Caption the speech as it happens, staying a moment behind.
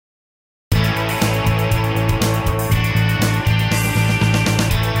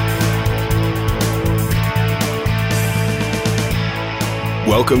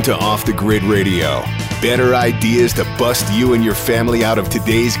Welcome to Off the Grid Radio. Better ideas to bust you and your family out of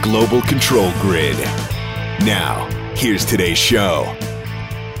today's global control grid. Now, here's today's show.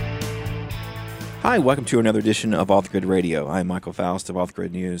 Hi, welcome to another edition of Off the Grid Radio. I'm Michael Faust of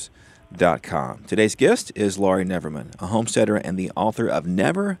offthegridnews.com. Today's guest is Laurie Neverman, a homesteader and the author of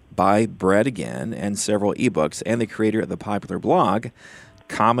Never Buy Bread Again and several ebooks, and the creator of the popular blog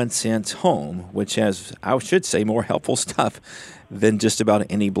Common Sense Home, which has, I should say, more helpful stuff than just about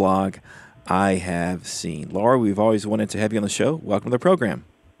any blog I have seen. Laura, we've always wanted to have you on the show. Welcome to the program.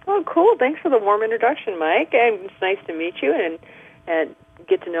 Oh, cool. Thanks for the warm introduction, Mike. And it's nice to meet you and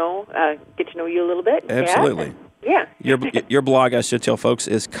get to know you a little bit. Absolutely. Yeah. Your blog, I should tell folks,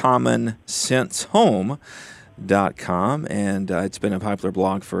 is commonsensehome.com, and it's been a popular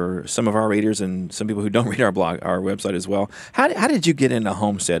blog for some of our readers and some people who don't read our website as well. How did you get into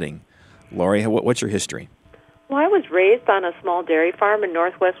homesteading, Laurie? What's your history? Well, I was raised on a small dairy farm in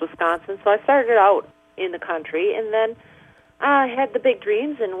northwest Wisconsin, so I started out in the country, and then I had the big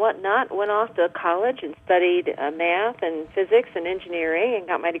dreams and whatnot, went off to college and studied math and physics and engineering and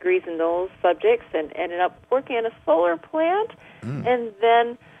got my degrees in those subjects and ended up working in a solar plant, and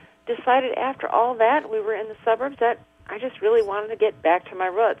then decided after all that, we were in the suburbs, that I just really wanted to get back to my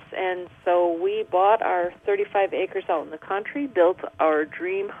roots. And so we bought our 35 acres out in the country, built our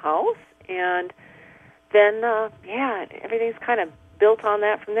dream house, and then, everything's kind of built on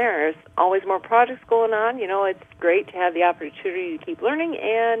that from there. There's always more projects going on. You know, it's great to have the opportunity to keep learning,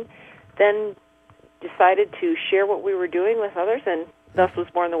 and then decided to share what we were doing with others, and thus was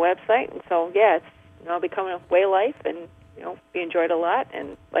born the website. And so, it's becoming a way of life, and we enjoy it a lot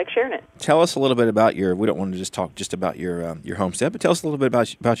and like sharing it. Tell us a little bit about we don't want to just talk just about your homestead, but tell us a little bit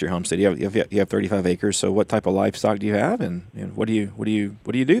about your homestead. You have 35 acres. So what type of livestock do you have, and what do you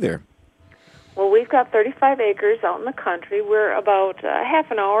do there? Well, we've got 35 acres out in the country. We're about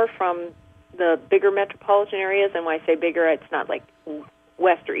half an hour from the bigger metropolitan areas, and when I say bigger, it's not like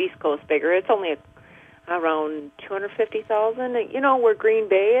west or east coast bigger. It's only around 250,000. Where Green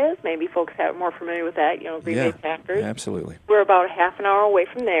Bay is. Maybe folks are more familiar with that. Green Bay Packers. Absolutely. We're about half an hour away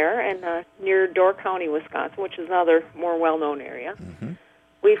from there, and near Door County, Wisconsin, which is another more well-known area. Mm-hmm.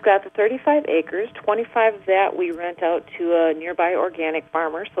 We've got the 35 acres. 25 of that we rent out to a nearby organic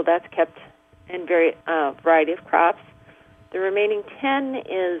farmer, so that's kept in variety of crops. The remaining 10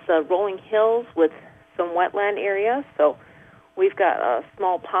 is rolling hills with some wetland areas. So we've got a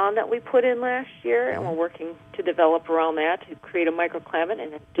small pond that we put in last year, and we're working to develop around that to create a microclimate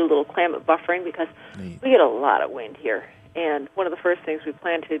and do a little climate buffering because we get a lot of wind here. And one of the first things we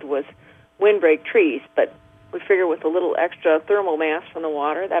planted was windbreak trees, but we figure with a little extra thermal mass from the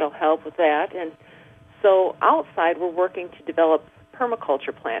water, that'll help with that. And so outside, we're working to develop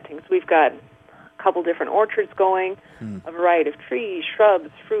permaculture plantings. We've got couple different orchards going, a variety of trees, shrubs,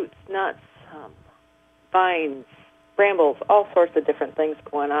 fruits, nuts, vines, brambles, all sorts of different things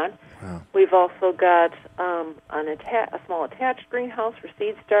going on. Wow. We've also got a small attached greenhouse for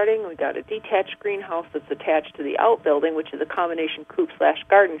seed starting. We've got a detached greenhouse that's attached to the outbuilding, which is a combination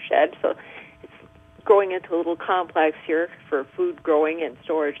coop/garden shed. So it's growing into a little complex here for food growing and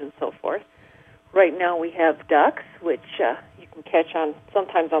storage and so forth. Right now we have ducks, which you can catch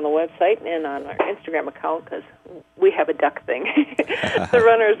sometimes on the website and on our Instagram account because we have a duck thing. The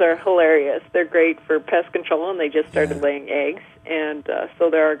runners are hilarious. They're great for pest control, and they just started laying eggs, and so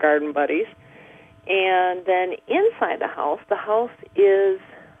they're our garden buddies. And then inside the house is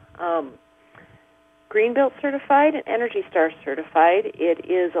Greenbelt certified and Energy Star certified. It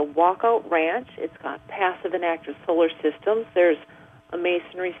is a walkout ranch. It's got passive and active solar systems. There's a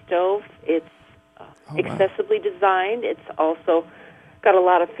masonry stove. It's accessibly designed. It's also got a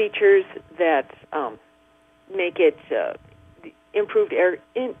lot of features that make it improved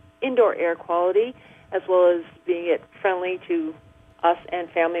indoor air quality, as well as being it friendly to us and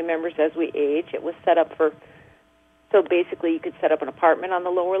family members as we age. It was set up so basically you could set up an apartment on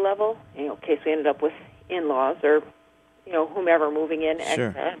the lower level, in case we ended up with in-laws or, whomever moving in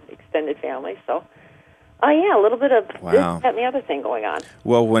and extended family. So a little bit of this, that, and the other thing going on.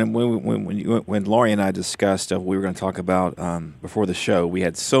 Well, when Laurie and I discussed we were going to talk about before the show, we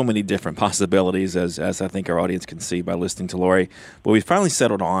had so many different possibilities, as I think our audience can see by listening to Laurie. But we finally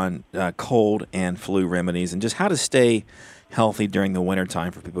settled on cold and flu remedies and just how to stay healthy during the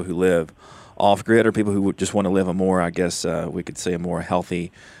wintertime for people who live off-grid or people who just want to live a more, I guess we could say, a more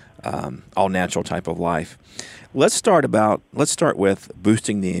healthy, all-natural type of life. Let's start with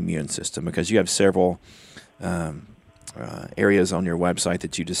boosting the immune system because you have several areas on your website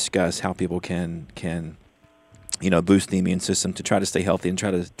that you discuss how people can boost the immune system to try to stay healthy and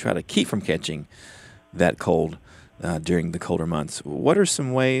try to keep from catching that cold during the colder months. What are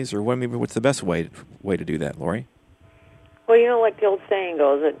some ways, or what's the best way to do that, Lori? Well, like the old saying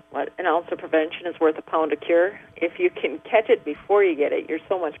goes, that an ounce of prevention is worth a pound of cure. If you can catch it before you get it, you're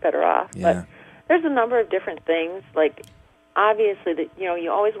so much better off. Yeah. But there's a number of different things. Like, obviously, that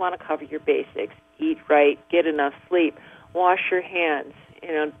you always want to cover your basics: eat right, get enough sleep, wash your hands.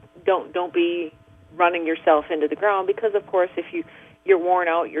 Don't be running yourself into the ground, because, of course, if you're worn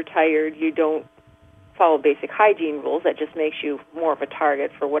out, you're tired, you don't follow basic hygiene rules, that just makes you more of a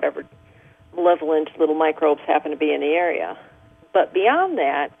target for whatever malevolent little microbes happen to be in the area. But beyond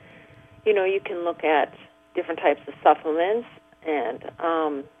that, you can look at different types of supplements and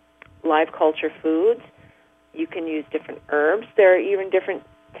live culture foods. You can use different herbs. There are even different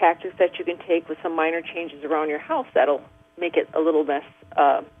tactics that you can take with some minor changes around your house that'll make it a little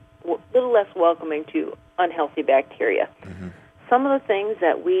less welcoming to unhealthy bacteria. Mm-hmm. Some of the things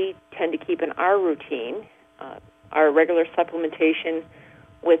that we tend to keep in our routine are regular supplementation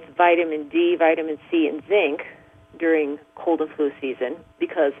with vitamin D, vitamin C, and zinc during cold and flu season,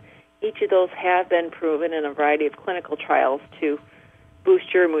 because each of those have been proven in a variety of clinical trials to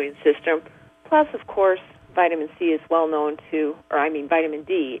boost your immune system. Plus, of course, vitamin D is well known to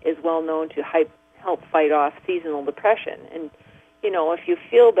help fight off seasonal depression. And, if you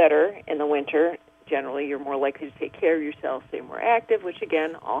feel better in the winter, generally you're more likely to take care of yourself, stay more active, which,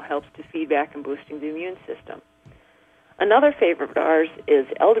 again, all helps to feed back and boosting the immune system. Another favorite of ours is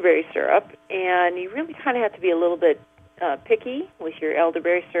elderberry syrup, and you really kind of have to be a little bit picky with your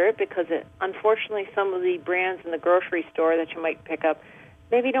elderberry syrup, because unfortunately some of the brands in the grocery store that you might pick up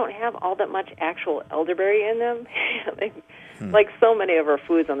maybe don't have all that much actual elderberry in them. Like so many of our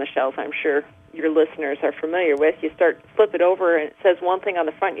foods on the shelf, I'm sure your listeners are familiar with. You flip it over, and it says one thing on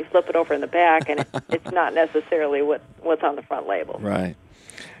the front, you flip it over in the back, and it's not necessarily what's on the front label. Right.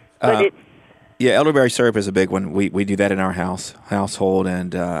 But yeah, elderberry syrup is a big one. We do that in our household,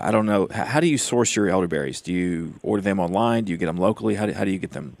 and I don't know, how do you source your elderberries? Do you order them online? Do you get them locally? How do you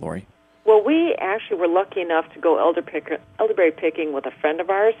get them, Lori? Well, we actually were lucky enough to go elderberry picking with a friend of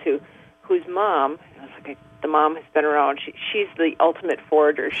ours whose mom, the mom has been around. She's the ultimate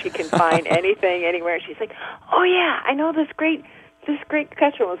forager. She can find anything, anywhere. She's like, oh yeah, I know this great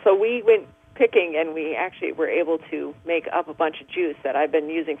ketchup. So we went picking, and we actually were able to make up a bunch of juice that I've been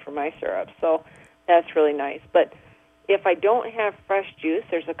using for my syrup. So that's really nice. But if I don't have fresh juice,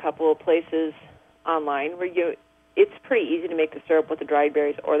 there's a couple of places online where it's pretty easy to make the syrup with the dried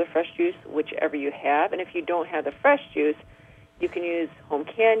berries or the fresh juice, whichever you have. And if you don't have the fresh juice, you can use home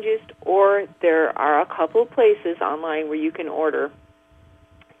canned juice, or there are a couple of places online where you can order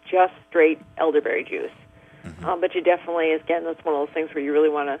just straight elderberry juice. Mm-hmm. But you definitely, again, that's one of those things where you really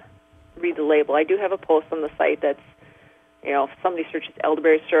want to read the label. I do have a post on the site that's, if somebody searches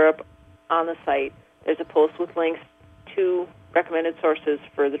elderberry syrup on the site, there's a post with links to recommended sources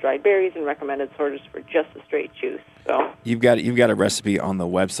for the dried berries and recommended sources for just the straight juice. So you've got a recipe on the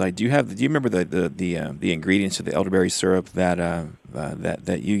website. Do you remember the ingredients of the elderberry syrup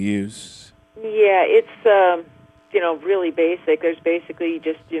that you use? Yeah, it's really basic. There's basically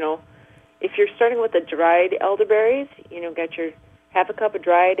just if you're starting with the dried elderberries, get your half a cup of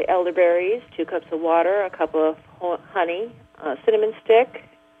dried elderberries, 2 cups of water, a cup of honey, a cinnamon stick,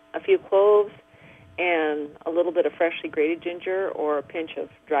 a few cloves, and a little bit of freshly grated ginger or a pinch of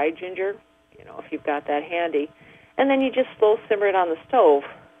dried ginger, if you've got that handy. And then you just slow simmer it on the stove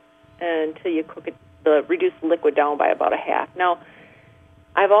until you cook it, reduce the liquid down by about a half. Now,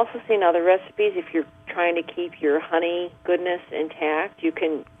 I've also seen other recipes. If you're trying to keep your honey goodness intact, you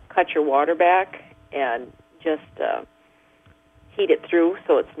can cut your water back and just heat it through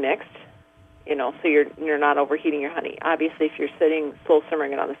so it's mixed, so you're not overheating your honey. Obviously, if you're slow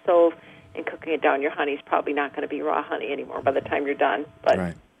simmering it on the stove and cooking it down, your honey's probably not going to be raw honey anymore by the time you're done. But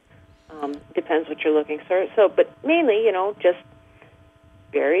right. Depends what you're looking for. So, but mainly, just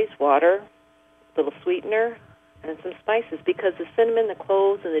berries, water, a little sweetener, and some spices, because the cinnamon, the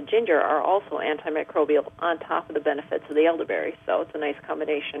cloves, and the ginger are also antimicrobial on top of the benefits of the elderberry. So it's a nice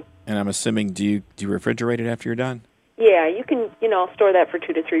combination. And I'm assuming, do you refrigerate it after you're done? Yeah, you can, store that for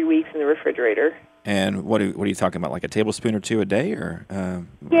 2 to 3 weeks in the refrigerator. And what are you talking about, like a tablespoon or 2 a day? Or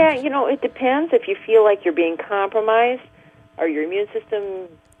yeah, it depends. If you feel like you're being compromised or your immune system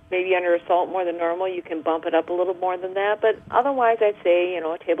may be under assault more than normal, you can bump it up a little more than that. But otherwise, I'd say,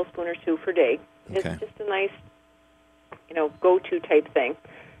 a tablespoon or 2 per day. It's just a nice, go-to type thing.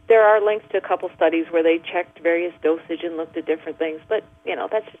 There are links to a couple studies where they checked various dosage and looked at different things, but,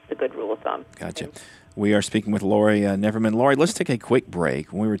 that's just a good rule of thumb. Gotcha. We are speaking with Lori Neverman. Lori, let's take a quick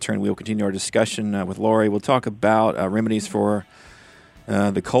break. When we return, we'll continue our discussion with Lori. We'll talk about remedies for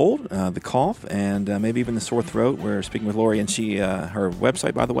the cold, the cough, and maybe even the sore throat. We're speaking with Lori, and her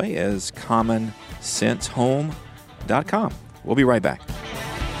website, by the way, is commonsensehome.com. We'll be right back.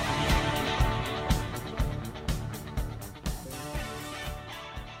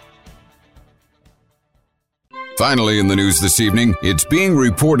 Finally in the news this evening, it's being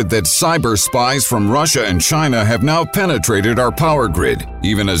reported that cyber spies from Russia and China have now penetrated our power grid.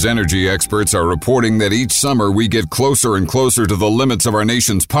 Even as energy experts are reporting that each summer we get closer and closer to the limits of our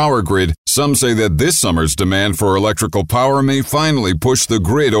nation's power grid, some say that this summer's demand for electrical power may finally push the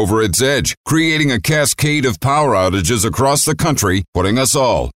grid over its edge, creating a cascade of power outages across the country, putting us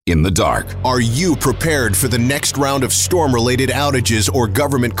all in the dark. Are you prepared for the next round of storm-related outages or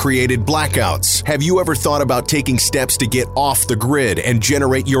government-created blackouts? Have you ever thought about taking steps to get off the grid and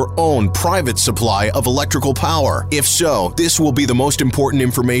generate your own private supply of electrical power? If so, this will be the most important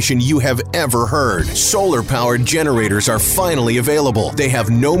information you have ever heard. Solar-powered generators are finally available. They have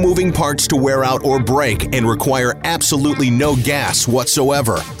no moving parts to wear out or break and require absolutely no gas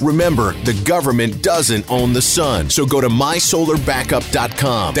whatsoever. Remember, the government doesn't own the sun, so go to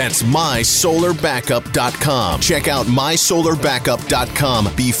mysolarbackup.com. That's mysolarbackup.com. Check out mysolarbackup.com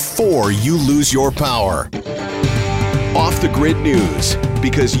before you lose your power. Off the Grid News,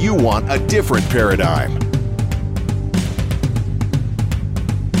 because you want a different paradigm.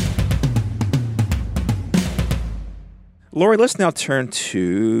 Lori, let's now turn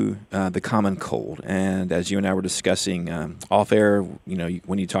to the common cold. And as you and I were discussing off air,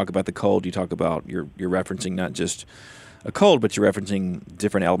 when you talk about the cold, you talk about you're referencing not just a cold, but you're referencing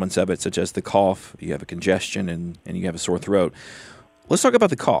different elements of it, such as the cough, you have a congestion, and you have a sore throat. Let's talk about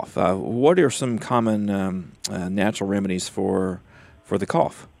the cough. What are some common natural remedies for the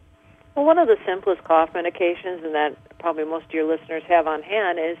cough? Well, one of the simplest cough medications, and that probably most of your listeners have on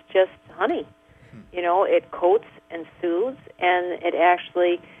hand, is just honey. It coats and soothes, and it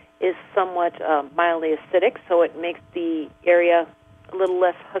actually is somewhat mildly acidic, so it makes the area a little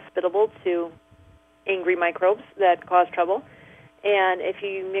less hospitable to angry microbes that cause trouble. And if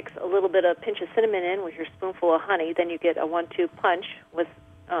you mix a little bit of pinch of cinnamon in with your spoonful of honey, then you get a 1-2 punch with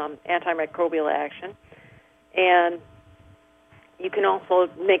antimicrobial action. And you can also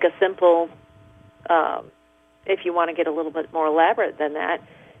make a simple, if you want to get a little bit more elaborate than that,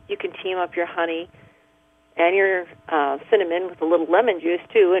 you can team up your honey and your cinnamon with a little lemon juice,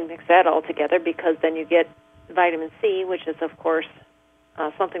 too, and mix that all together, because then you get vitamin C, which is, of course,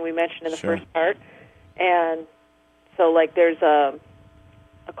 something we mentioned in the first part. And so, there's a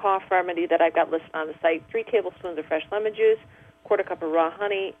cough remedy that I've got listed on the site: 3 tablespoons of fresh lemon juice, 1/4 cup of raw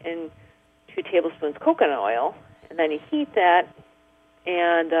honey, and 2 tablespoons coconut oil. And then you heat that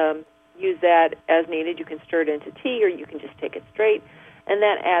and use that as needed. You can stir it into tea, or you can just take it straight. And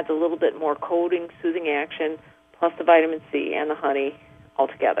that adds a little bit more coating, soothing action, plus the vitamin C and the honey all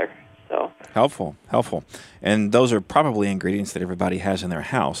together. So helpful. And those are probably ingredients that everybody has in their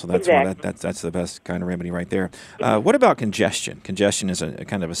house. So that's why that's the best kind of remedy right there. What about congestion? Congestion is a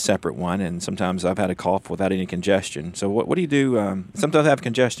kind of a separate one, and sometimes I've had a cough without any congestion. So what do you do? Sometimes I have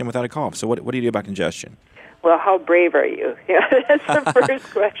congestion without a cough. So what do you do about congestion? Well, how brave are you? That's the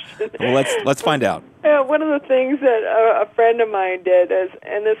first question. Well, let's find out. One of the things that a friend of mine did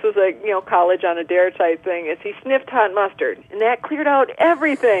and this was college on a dare type thing, is he sniffed hot mustard, and that cleared out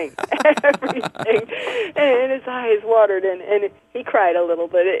everything, and his eyes watered, and he cried a little,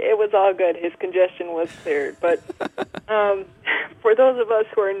 but it was all good. His congestion was cleared. But for those of us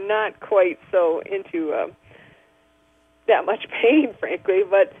who are not quite so into that much pain, frankly,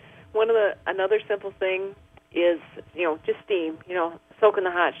 but another simple thing is, just steam, soak in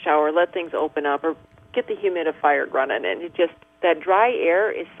the hot shower, let things open up, or get the humidifier running. And that dry air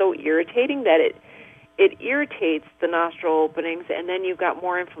is so irritating that it irritates the nostril openings, and then you've got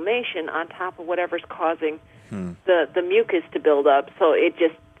more inflammation on top of whatever's causing the mucus to build up. So it's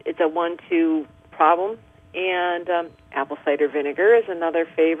a 1-2 problem. And apple cider vinegar is another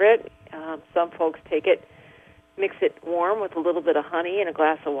favorite. Some folks take it, mix it warm with a little bit of honey and a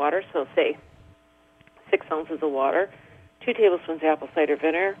glass of water, so say 6 ounces of water, 2 tablespoons apple cider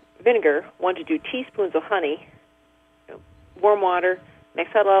vinegar, 1 to 2 teaspoons of honey, warm water,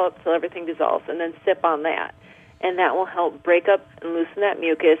 mix that all up till everything dissolves, and then sip on that. And that will help break up and loosen that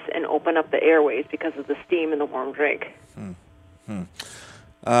mucus and open up the airways because of the steam in the warm drink.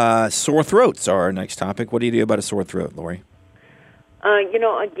 Sore throats are our next topic. What do you do about a sore throat, Lori?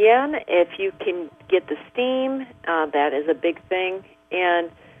 Again, if you can get the steam, that is a big thing. And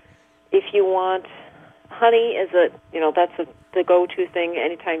if you want, honey is that's the go-to thing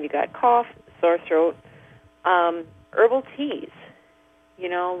anytime you got cough, sore throat. Herbal teas,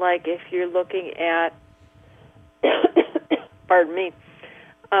 if you're looking at, pardon me,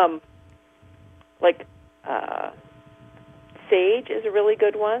 Like sage is a really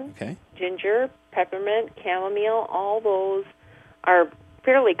good one. Okay. Ginger, peppermint, chamomile, all those are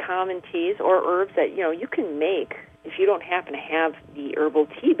fairly common teas or herbs that, you can make if you don't happen to have the herbal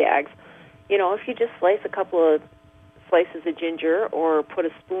tea bags. If you just slice a couple of slices of ginger or put a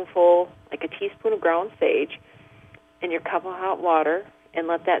spoonful, like a teaspoon of ground sage, in your cup of hot water and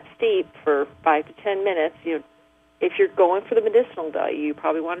let that steep for 5 to 10 minutes. If you're going for the medicinal value, you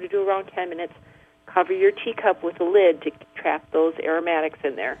probably want to do around 10 minutes. Cover your teacup with a lid to trap those aromatics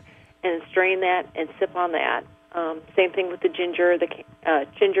in there, and strain that and sip on that. Same thing with the ginger,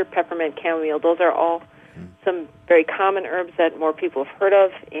 ginger, peppermint, chamomile. Those are all some very common herbs that more people have heard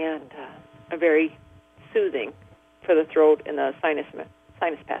of and are very soothing for the throat and the sinus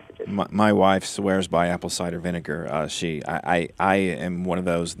passages. My wife swears by apple cider vinegar. I am one of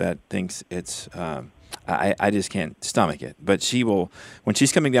those that thinks it's. I just can't stomach it. But she will, when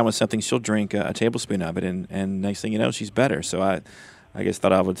she's coming down with something, she'll drink a tablespoon of it, and next thing you know, she's better. So I just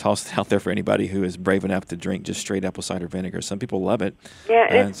thought I would toss it out there for anybody who is brave enough to drink just straight apple cider vinegar. Some people love it. Yeah,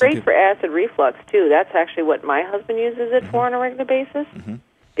 and it's great for acid reflux, too. That's actually what my husband uses it for on a regular basis,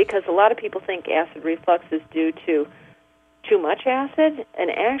 because a lot of people think acid reflux is due to too much acid, and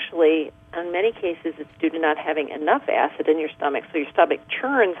actually, in many cases, it's due to not having enough acid in your stomach, so your stomach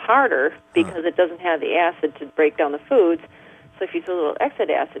churns harder because it doesn't have the acid to break down the foods. So if you put a little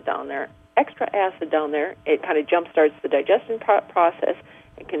extra acid down there, it kind of jump-starts the digestion process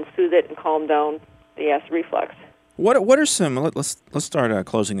and can soothe it and calm down the acid reflux. What are some? Let's start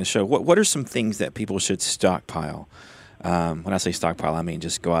closing the show. What are some things that people should stockpile? When I say stockpile, I mean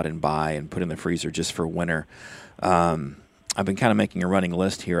just go out and buy and put in the freezer just for winter. I've been kind of making a running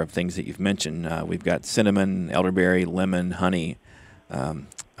list here of things that you've mentioned. We've got cinnamon, elderberry, lemon, honey,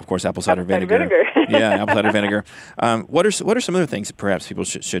 of course, apple cider vinegar. Yeah, apple cider vinegar. What are some other things that perhaps people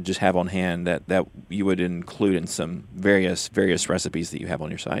should just have on hand that you would include in some various recipes that you have on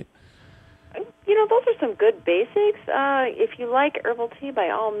your site? Those are some good basics. If you like herbal tea, by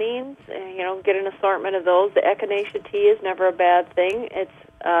all means, get an assortment of those. The echinacea tea is never a bad thing. It's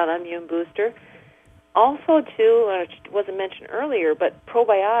an immune booster. Also, too, it wasn't mentioned earlier, but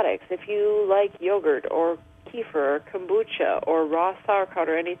probiotics. If you like yogurt or kefir or kombucha or raw sauerkraut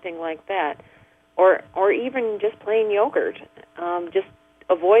or anything like that, or even just plain yogurt, just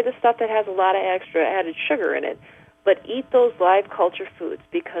avoid the stuff that has a lot of extra added sugar in it, but eat those live culture foods,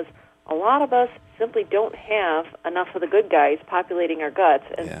 because a lot of us simply don't have enough of the good guys populating our guts,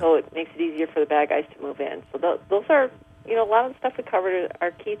 and so it makes it easier for the bad guys to move in. So those are, a lot of the stuff we covered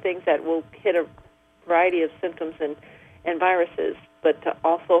are key things that will hit a variety of symptoms and viruses, but to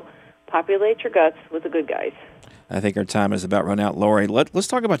also populate your guts with the good guys. I think our time is about run out. Lori, let's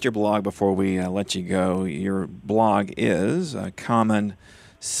talk about your blog before we let you go. Your blog is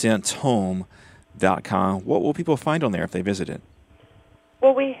commonsensehome.com. What will people find on there if they visit it?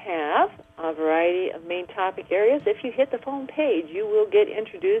 Well, we have a variety of main topic areas. If you hit the phone page, you will get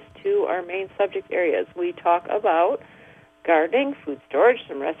introduced to our main subject areas. We talk about gardening, food storage,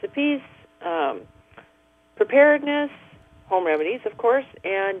 some recipes, preparedness, home remedies, of course,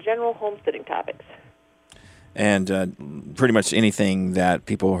 and general homesteading topics. And pretty much anything that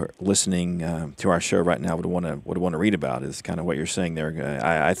people listening to our show right now would want to read about is kind of what you're saying there.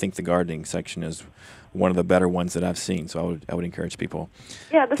 I think the gardening section is one of the better ones that I've seen, so I would encourage people.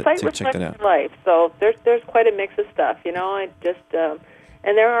 Yeah, the site reflects your life, so there's quite a mix of stuff. And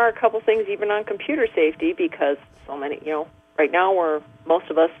there are a couple things even on computer safety, because so many, right now most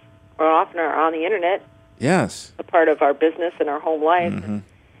of us often are on the internet. Yes. A part of our business and our home life. Mm-hmm.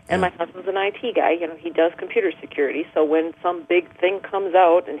 And my husband's an IT guy. He does computer security. So when some big thing comes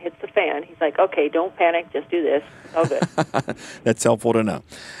out and hits the fan, he's like, okay, don't panic, just do this. Oh, good. That's helpful to know.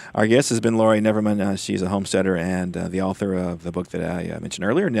 Our guest has been Lori Neverman. She's a homesteader and the author of the book that I mentioned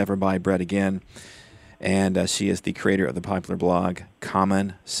earlier, Never Buy Bread Again. And she is the creator of the popular blog,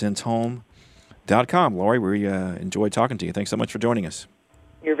 commonsensehome.com. Lori, we enjoyed talking to you. Thanks so much for joining us.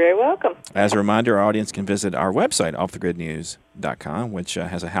 You're very welcome. As a reminder, our audience can visit our website, offthegridnews.com, which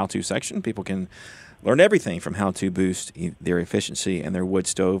has a how-to section. People can learn everything from how to boost their efficiency and their wood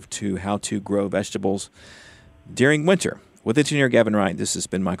stove to how to grow vegetables during winter. With engineer Gavin Wright, this has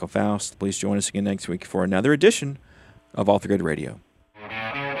been Michael Faust. Please join us again next week for another edition of Off the Grid Radio.